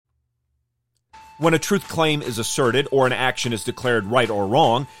When a truth claim is asserted or an action is declared right or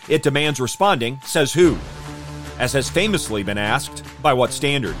wrong, it demands responding, says who? As has famously been asked, by what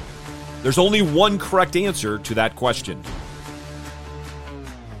standard? There's only one correct answer to that question.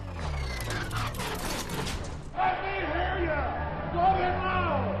 Let me hear you! Slow it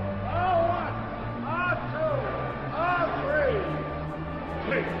low! A1, A2, A3.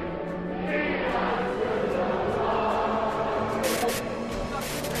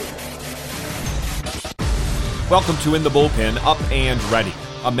 Welcome to In the Bullpen, Up and Ready,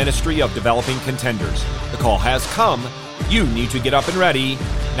 a ministry of developing contenders. The call has come. You need to get up and ready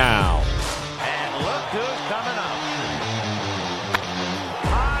now. And look who's coming up.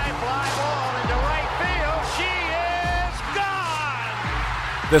 High fly ball into right field. She is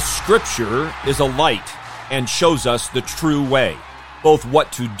gone. The Scripture is a light and shows us the true way, both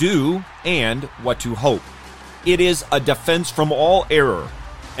what to do and what to hope. It is a defense from all error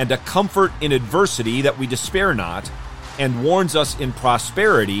and a comfort in adversity that we despair not, and warns us in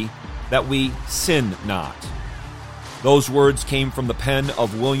prosperity that we sin not. Those words came from the pen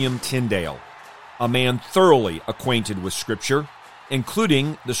of William Tyndale, a man thoroughly acquainted with Scripture,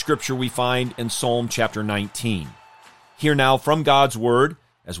 including the Scripture we find in Psalm chapter 19. Hear now from God's Word,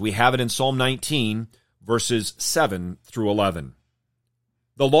 as we have it in Psalm 19, verses 7 through 11.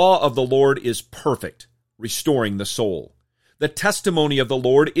 The law of the Lord is perfect, restoring the soul. The testimony of the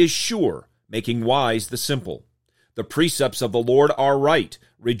Lord is sure, making wise the simple. The precepts of the Lord are right,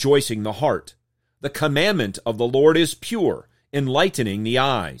 rejoicing the heart. The commandment of the Lord is pure, enlightening the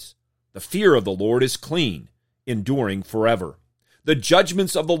eyes. The fear of the Lord is clean, enduring forever. The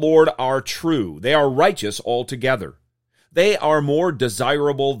judgments of the Lord are true, they are righteous altogether. They are more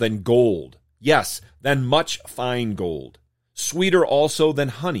desirable than gold, yes, than much fine gold. Sweeter also than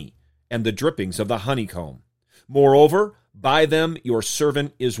honey, and the drippings of the honeycomb. Moreover, by them your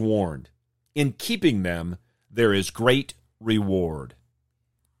servant is warned. In keeping them, there is great reward.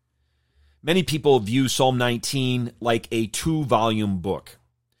 Many people view Psalm 19 like a 2-volume book.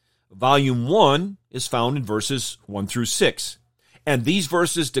 Volume 1 is found in verses 1 through 6, and these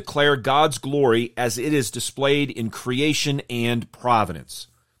verses declare God's glory as it is displayed in creation and providence,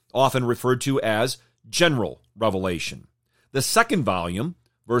 often referred to as general revelation. The second volume,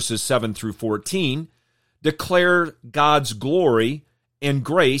 verses 7 through 14, declare God's glory and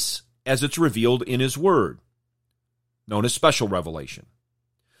grace as it's revealed in His Word, known as special revelation.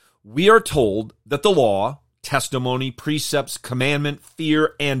 We are told that the law, testimony, precepts, commandment,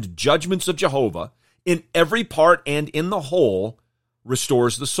 fear, and judgments of Jehovah, in every part and in the whole,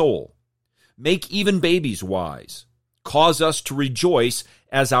 restores the soul. Make even babies wise. Cause us to rejoice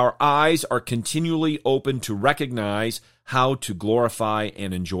as our eyes are continually open to recognize how to glorify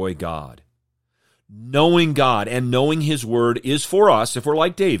and enjoy God. Knowing God and knowing His Word is for us, if we're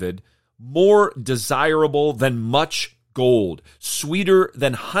like David, more desirable than much gold, sweeter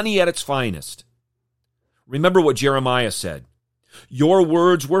than honey at its finest. Remember what Jeremiah said, "Your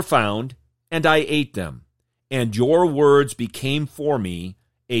words were found, and I ate them, and your words became for me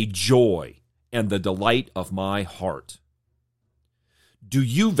a joy and the delight of my heart." Do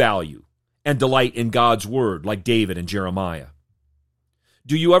you value and delight in God's Word like David and Jeremiah?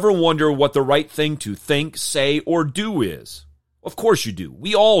 Do you ever wonder what the right thing to think, say, or do is? Of course you do.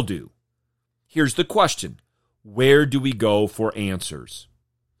 We all do. Here's the question. Where do we go for answers?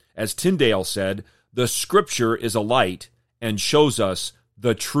 As Tyndale said, the Scripture is a light and shows us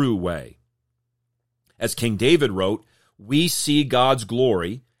the true way. As King David wrote, we see God's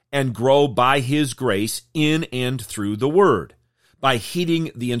glory and grow by His grace in and through the Word, by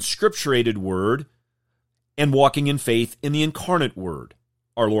heeding the inscripturated Word and walking in faith in the incarnate Word,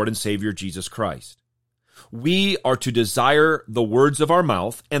 our Lord and Savior Jesus Christ. We are to desire the words of our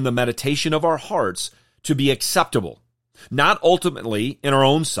mouth and the meditation of our hearts to be acceptable, not ultimately in our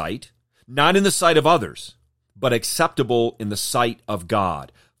own sight, not in the sight of others, but acceptable in the sight of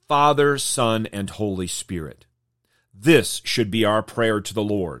God, Father, Son, and Holy Spirit. This should be our prayer to the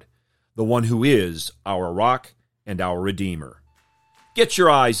Lord, the one who is our rock and our Redeemer. Get your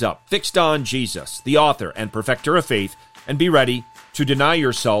eyes up, fixed on Jesus, the author and perfecter of faith, and be ready to deny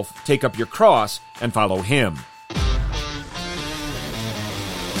yourself, take up your cross, and follow Him.